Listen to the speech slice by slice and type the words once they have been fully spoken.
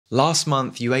Last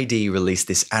month, UAD released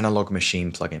this analog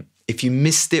machine plugin. If you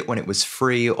missed it when it was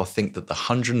free or think that the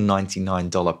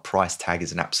 $199 price tag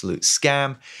is an absolute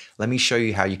scam, let me show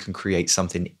you how you can create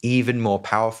something even more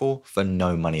powerful for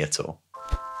no money at all.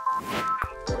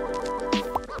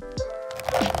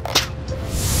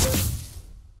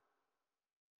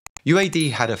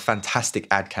 UAD had a fantastic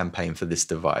ad campaign for this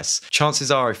device.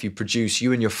 Chances are if you produce,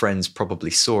 you and your friends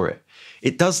probably saw it.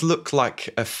 It does look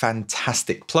like a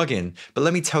fantastic plugin, but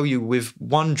let me tell you, with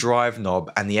one drive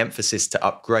knob and the emphasis to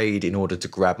upgrade in order to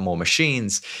grab more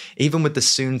machines, even with the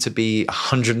soon-to-be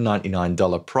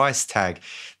 $199 price tag,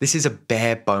 this is a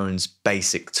bare bones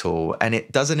basic tool, and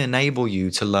it doesn't enable you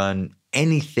to learn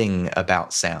anything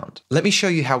about sound. Let me show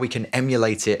you how we can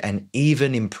emulate it and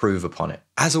even improve upon it.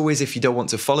 As always, if you don't want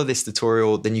to follow this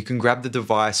tutorial, then you can grab the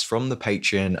device from the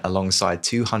Patreon alongside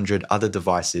 200 other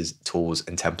devices, tools,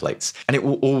 and templates. And it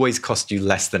will always cost you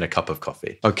less than a cup of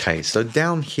coffee. Okay, so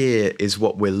down here is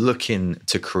what we're looking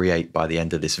to create by the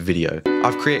end of this video.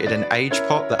 I've created an age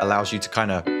pot that allows you to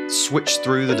kind of switch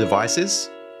through the devices.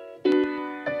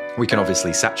 We can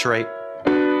obviously saturate.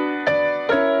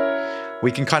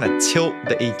 We can kind of tilt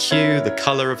the EQ, the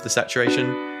color of the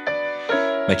saturation,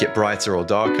 make it brighter or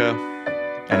darker.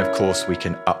 And of course, we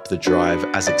can up the drive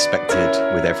as expected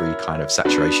with every kind of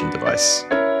saturation device.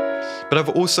 But I've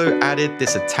also added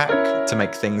this attack to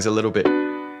make things a little bit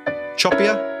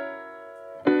choppier,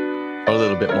 a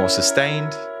little bit more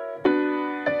sustained.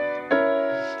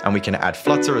 And we can add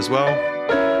flutter as well.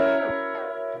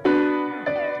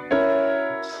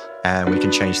 And we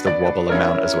can change the wobble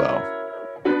amount as well.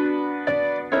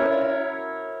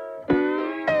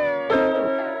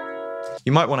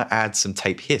 You might want to add some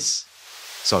tape hiss,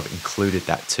 so I've included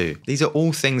that too. These are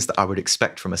all things that I would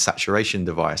expect from a saturation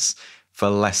device for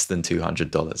less than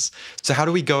 $200. So how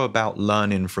do we go about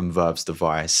learning from Verve's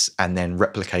device and then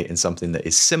replicating something that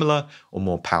is similar or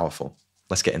more powerful?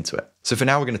 Let's get into it. So for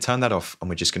now, we're going to turn that off and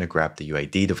we're just going to grab the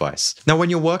UAD device. Now, when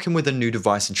you're working with a new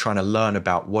device and trying to learn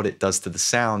about what it does to the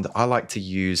sound, I like to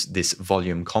use this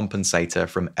volume compensator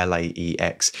from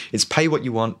LAEX. It's pay what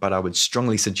you want, but I would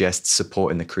strongly suggest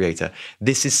supporting the creator.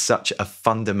 This is such a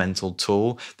fundamental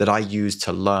tool that I use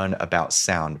to learn about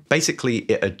sound. Basically,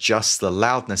 it adjusts the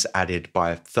loudness added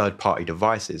by third-party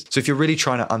devices. So if you're really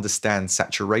trying to understand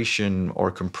saturation or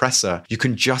a compressor, you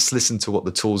can just listen to what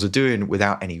the tools are doing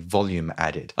without any volume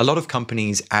added. A lot of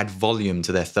companies add volume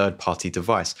to their third-party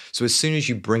device. So as soon as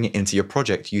you bring it into your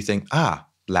project, you think,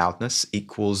 loudness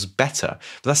equals better.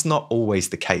 But that's not always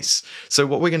the case. So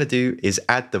what we're going to do is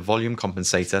add the volume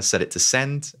compensator, set it to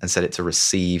send, and set it to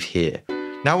receive here.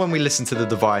 Now when we listen to the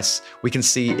device, we can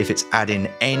see if it's adding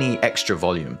any extra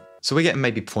volume. So we're getting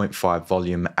maybe 0.5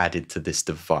 volume added to this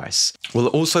device. We'll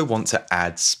also want to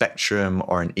add spectrum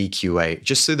or an EQA,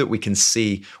 just so that we can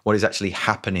see what is actually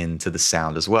happening to the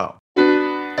sound as well.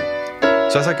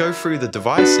 So as I go through the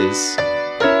devices,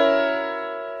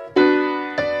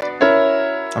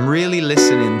 I'm really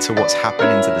listening to what's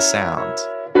happening to the sound.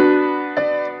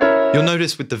 You'll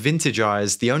notice with the vintage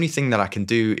eyes, the only thing that I can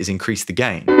do is increase the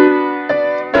gain.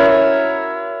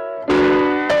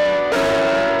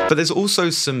 But there's also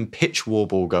some pitch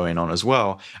warble going on as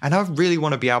well. And I really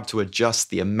want to be able to adjust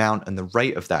the amount and the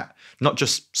rate of that, not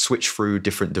just switch through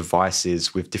different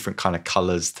devices with different kind of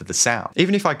colors to the sound.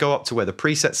 Even if I go up to where the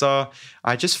presets are,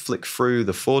 I just flick through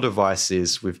the 4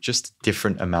 devices with just a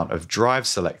different amount of drive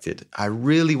selected. I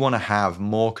really want to have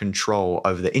more control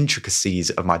over the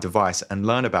intricacies of my device and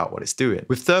learn about what it's doing.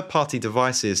 With third-party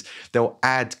devices, they'll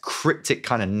add cryptic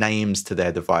kind of names to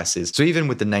their devices. So even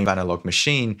with the name Analog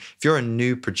Machine, if you're a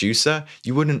new producer,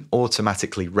 you wouldn't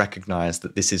automatically recognize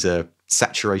that this is a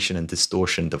saturation and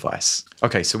distortion device.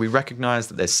 Okay, so we recognize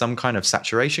that there's some kind of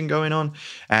saturation going on,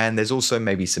 and there's also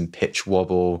maybe some pitch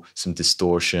wobble, some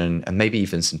distortion, and maybe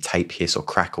even some tape hiss or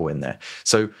crackle in there.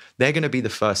 So they're going to be the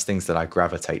first things that I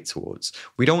gravitate towards.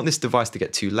 We don't want this device to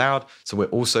get too loud, so we're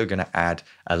also going to add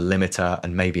a limiter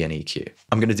and maybe an EQ.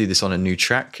 I'm going to do this on a new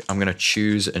track. I'm going to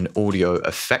choose an audio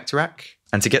effect rack.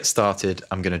 And to get started,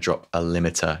 I'm going to drop a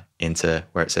limiter into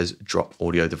where it says drop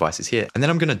audio devices here. And then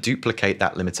I'm going to duplicate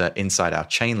that limiter inside our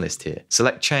chain list here.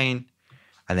 Select chain,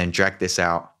 and then drag this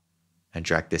out and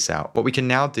drag this out. What we can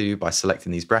now do by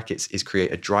selecting these brackets is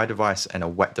create a dry device and a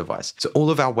wet device. So all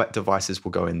of our wet devices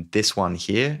will go in this one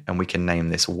here, and we can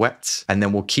name this wet. And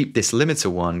then we'll keep this limiter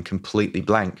one completely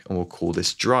blank, and we'll call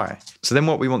this dry. So then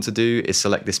what we want to do is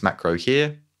select this macro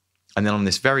here. And then on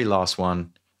this very last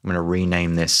one, I'm going to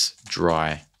rename this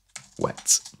dry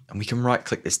wet. And we can right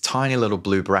click this tiny little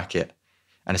blue bracket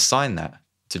and assign that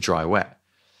to dry wet.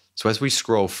 So as we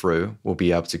scroll through, we'll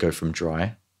be able to go from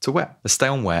dry to wet. Let's stay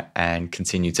on wet and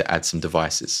continue to add some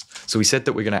devices. So we said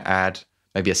that we're going to add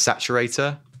maybe a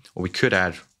saturator, or we could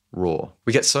add raw.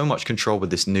 We get so much control with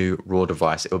this new raw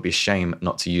device, it would be a shame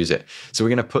not to use it. So we're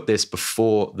going to put this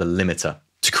before the limiter.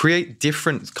 To create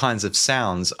different kinds of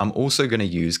sounds, I'm also going to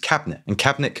use cabinet, and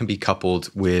cabinet can be coupled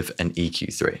with an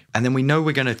EQ3. And then we know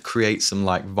we're going to create some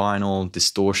like vinyl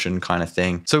distortion kind of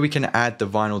thing. So we can add the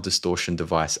vinyl distortion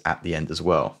device at the end as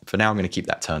well. For now, I'm going to keep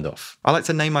that turned off. I like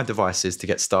to name my devices to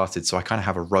get started, so I kind of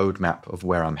have a roadmap of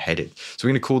where I'm headed. So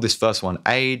we're going to call this first one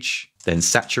age, then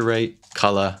saturate,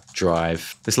 color,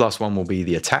 drive. This last one will be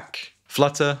the attack,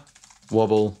 flutter,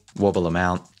 wobble, wobble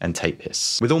amount, and tape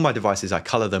hiss. With all my devices, I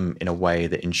color them in a way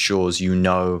that ensures you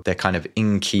know they're kind of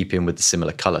in keeping with the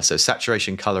similar color. So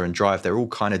saturation, color, and drive, they're all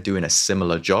kind of doing a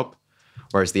similar job,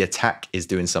 whereas the attack is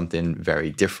doing something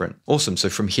very different. Awesome, so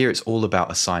from here, it's all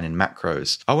about assigning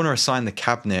macros. I want to assign the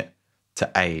cabinet to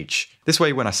age. This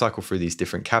way, when I cycle through these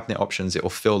different cabinet options, it will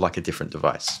feel like a different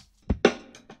device.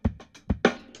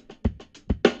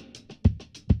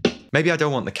 Maybe I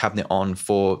don't want the cabinet on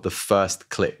for the first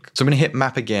click. So I'm going to hit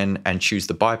map again and choose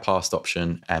the bypassed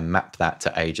option and map that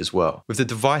to age as well. With the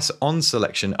device on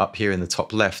selection up here in the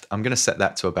top left, I'm going to set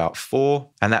that to about 4.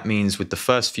 And that means with the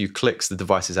first few clicks, the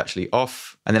device is actually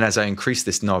off. And then as I increase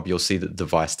this knob, you'll see that the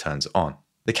device turns on.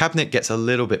 The cabinet gets a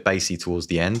little bit bassy towards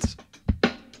the end.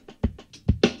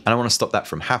 And I want to stop that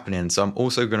from happening. So I'm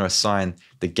also going to assign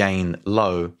the gain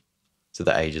low to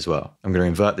the age as well. I'm going to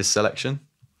invert this selection.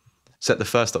 Set the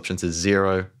first option to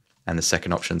 0 and the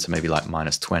second option to maybe like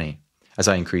 -20. As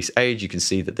I increase age, you can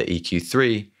see that the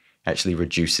EQ3 actually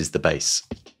reduces the bass.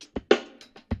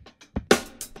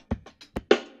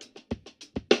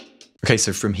 Okay,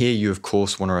 so from here, you of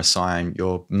course want to assign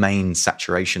your main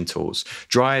saturation tools.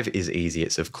 Drive is easy.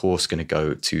 It's of course going to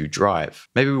go to drive.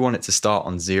 Maybe we want it to start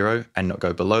on 0 and not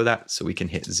go below that. So we can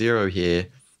hit 0 here,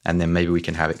 and then maybe we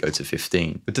can have it go to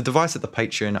 15. With the device at the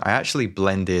Patreon, I actually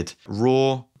blended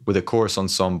raw with a chorus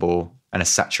ensemble and a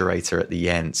saturator at the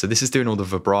end. So this is doing all the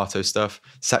vibrato stuff.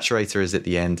 Saturator is at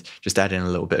the end, just adding a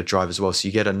little bit of drive as well. So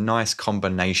you get a nice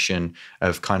combination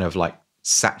of kind of like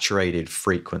saturated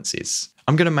frequencies.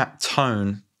 I'm going to map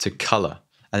tone to color,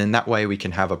 and then that way we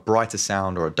can have a brighter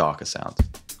sound or a darker sound.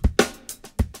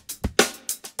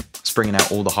 It's bringing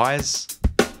out all the highs,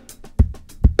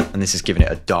 and this is giving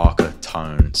it a darker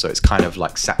tone. So it's kind of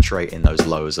like saturating those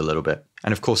lows a little bit.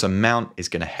 And of course, amount is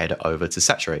going to head over to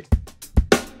saturate.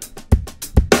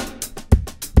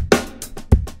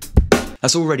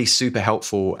 That's already super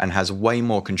helpful and has way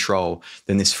more control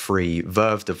than this free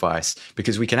Verve device,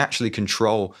 because we can actually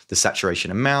control the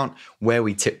saturation amount, where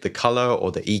we tip the color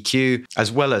or the EQ,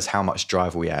 as well as how much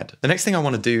drive we add. The next thing I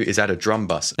want to do is add a drum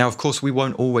bus. Now, of course, we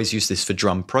won't always use this for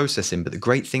drum processing, but the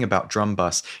great thing about drum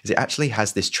bus is it actually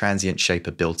has this transient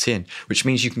shaper built in, which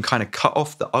means you can kind of cut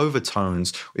off the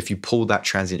overtones if you pull that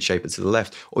transient shaper to the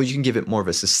left, or you can give it more of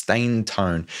a sustained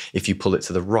tone if you pull it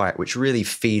to the right, which really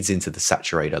feeds into the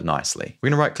saturator nicely. We're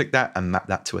going to right click that and map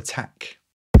that to attack.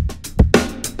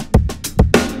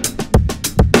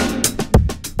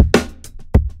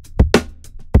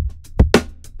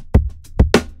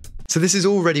 So this is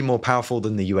already more powerful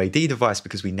than the UAD device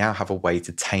because we now have a way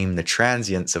to tame the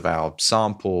transients of our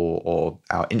sample or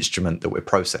our instrument that we're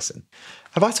processing.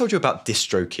 Have I told you about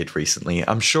DistroKid recently?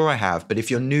 I'm sure I have, but if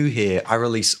you're new here, I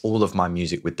release all of my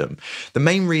music with them. The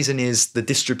main reason is the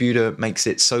distributor makes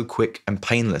it so quick and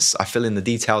painless. I fill in the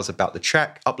details about the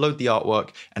track, upload the artwork,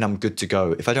 and I'm good to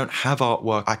go. If I don't have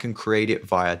artwork, I can create it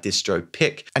via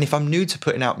DistroPick. And if I'm new to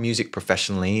putting out music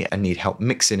professionally and need help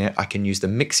mixing it, I can use the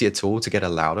Mixer tool to get a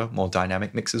louder, more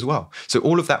dynamic mix as well. So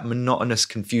all of that monotonous,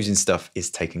 confusing stuff is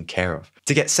taken care of.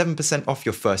 To get 7% off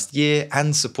your first year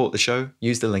and support the show,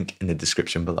 use the link in the description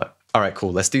below. All right,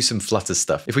 cool. Let's do some Flutter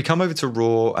stuff. If we come over to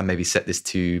Raw and maybe set this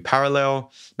to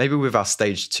parallel, maybe with our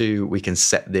stage 2, we can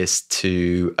set this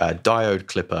to a diode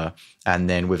clipper. And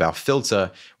then with our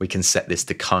filter, we can set this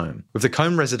to comb. With the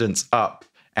comb resonance up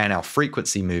and our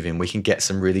frequency moving, we can get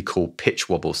some really cool pitch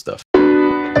wobble stuff.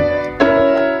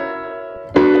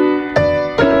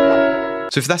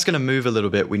 So if that's going to move a little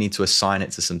bit, we need to assign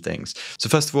it to some things. So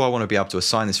first of all, I want to be able to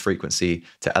assign this frequency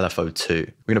to LFO2.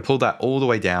 We're going to pull that all the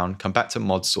way down, come back to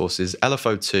mod sources,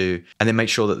 LFO2, and then make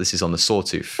sure that this is on the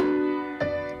sawtooth.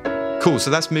 Cool, so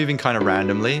that's moving kind of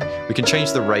randomly. We can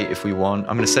change the rate if we want.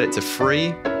 I'm going to set it to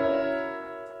free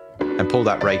and pull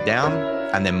that rate down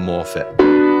and then morph it.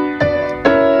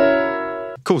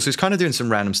 Cool, so it's kind of doing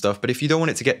some random stuff, but if you don't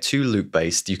want it to get too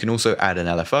loop-based, you can also add an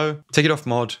LFO, take it off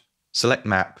mod, select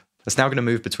map. That's now going to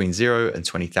move between 0 and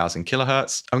 20,000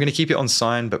 kilohertz. I'm going to keep it on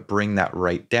sine, but bring that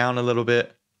rate down a little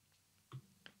bit.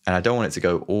 And I don't want it to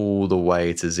go all the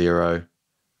way to 0.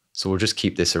 So we'll just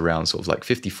keep this around sort of like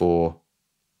 54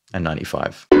 and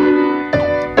 95.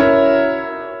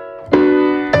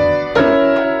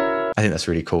 I think that's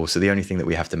really cool. So the only thing that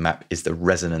we have to map is the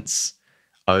resonance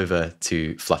over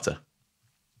to flutter.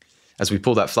 As we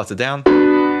pull that flutter down,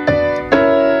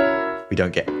 we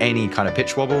don't get any kind of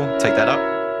pitch wobble. Take that up.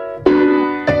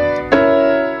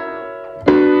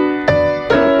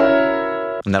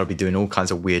 And that'll be doing all kinds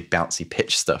of weird bouncy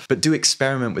pitch stuff. But do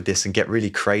experiment with this and get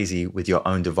really crazy with your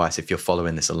own device if you're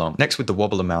following this along. Next, with the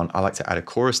wobble amount, I like to add a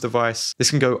chorus device. This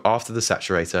can go after the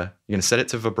saturator. You're gonna set it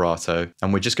to vibrato,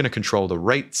 and we're just gonna control the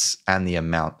rates and the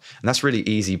amount. And that's really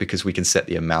easy because we can set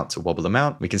the amount to wobble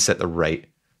amount. We can set the rate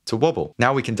to wobble.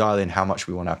 Now we can dial in how much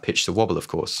we want our pitch to wobble, of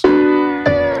course.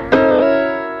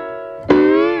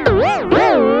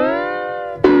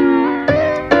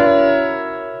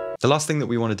 The last thing that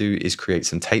we want to do is create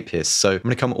some tape hiss. So I'm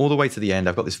going to come all the way to the end.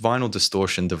 I've got this vinyl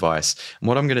distortion device. And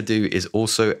what I'm going to do is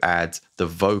also add the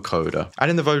vocoder.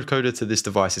 Adding the vocoder to this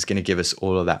device is going to give us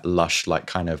all of that lush, like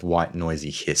kind of white noisy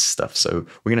hiss stuff. So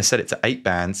we're going to set it to 8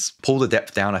 bands, pull the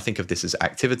depth down. I think of this as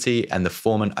activity, and the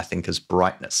formant I think as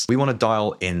brightness. We want to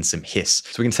dial in some hiss.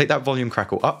 So we can take that volume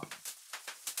crackle up.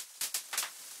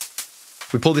 If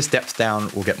we pull this depth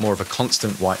down, we'll get more of a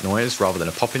constant white noise rather than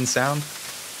a pop-in sound.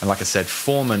 And like I said,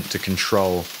 formant to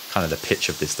control kind of the pitch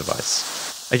of this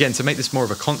device. Again, to make this more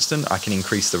of a constant, I can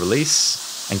increase the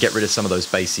release and get rid of some of those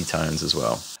bassy tones as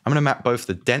well. I'm gonna map both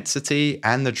the density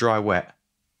and the dry wet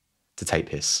to tape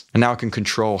hiss. And now I can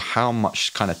control how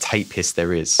much kind of tape hiss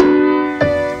there is.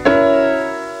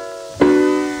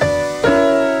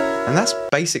 And that's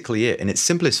basically it. In its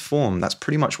simplest form, that's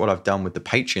pretty much what I've done with the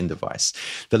Patreon device.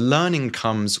 The learning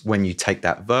comes when you take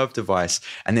that Verve device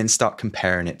and then start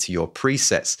comparing it to your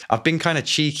presets. I've been kind of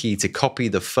cheeky to copy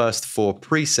the first 4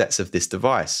 presets of this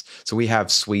device. So we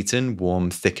have sweeten, warm,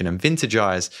 thicken, and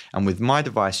vintagize. And with my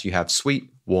device, you have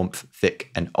sweet, warmth, thick,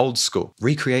 and old school.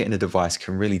 Recreating a device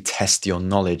can really test your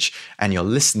knowledge and your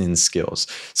listening skills.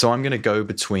 So I'm going to go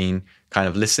between kind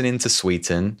of listening to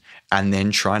sweeten and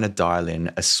then trying to dial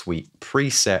in a sweet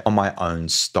preset on my own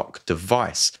stock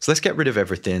device. So let's get rid of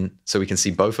everything so we can see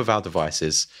both of our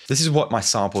devices. This is what my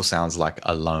sample sounds like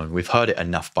alone. We've heard it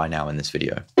enough by now in this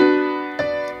video.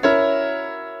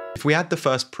 If we add the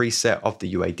first preset of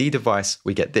the UAD device,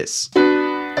 we get this.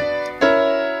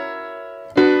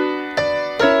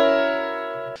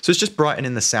 So it's just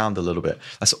brightening the sound a little bit.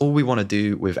 That's all we want to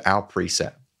do with our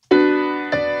preset.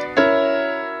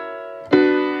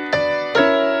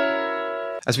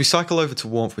 As we cycle over to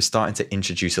warmth, we're starting to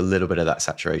introduce a little bit of that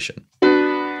saturation.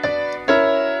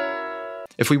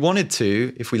 If we wanted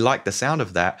to, if we liked the sound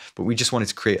of that, but we just wanted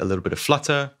to create a little bit of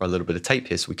flutter or a little bit of tape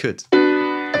hiss, we could.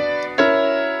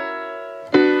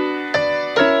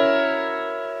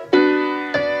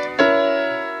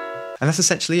 And that's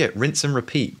essentially it. Rinse and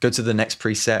repeat. Go to the next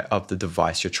preset of the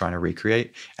device you're trying to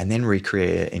recreate and then recreate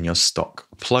it in your stock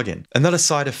plugin. Another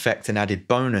side effect and added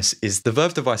bonus is the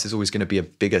Verve device is always going to be a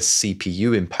bigger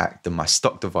CPU impact than my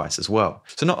stock device as well.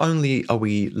 So not only are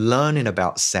we learning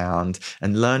about sound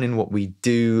and learning what we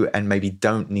do and maybe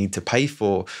don't need to pay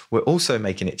for, we're also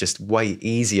making it just way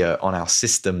easier on our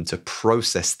system to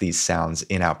process these sounds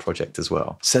in our project as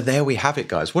well. So there we have it,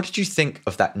 guys. What did you think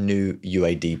of that new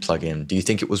UAD plugin? Do you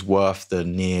think it was worth the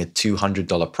near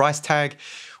 $200 price tag?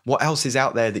 What else is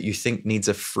out there that you think needs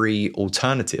a free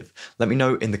alternative? Let me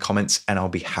know in the comments and I'll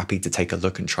be happy to take a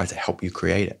look and try to help you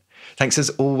create it. Thanks as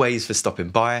always for stopping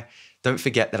by. Don't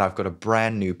forget that I've got a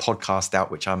brand new podcast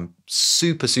out, which I'm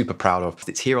super, super proud of.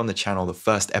 It's here on the channel. The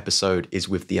first episode is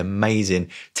with the amazing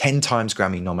 10 times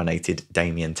Grammy nominated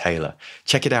Damian Taylor.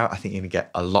 Check it out. I think you're gonna get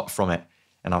a lot from it,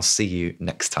 and I'll see you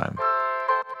next time.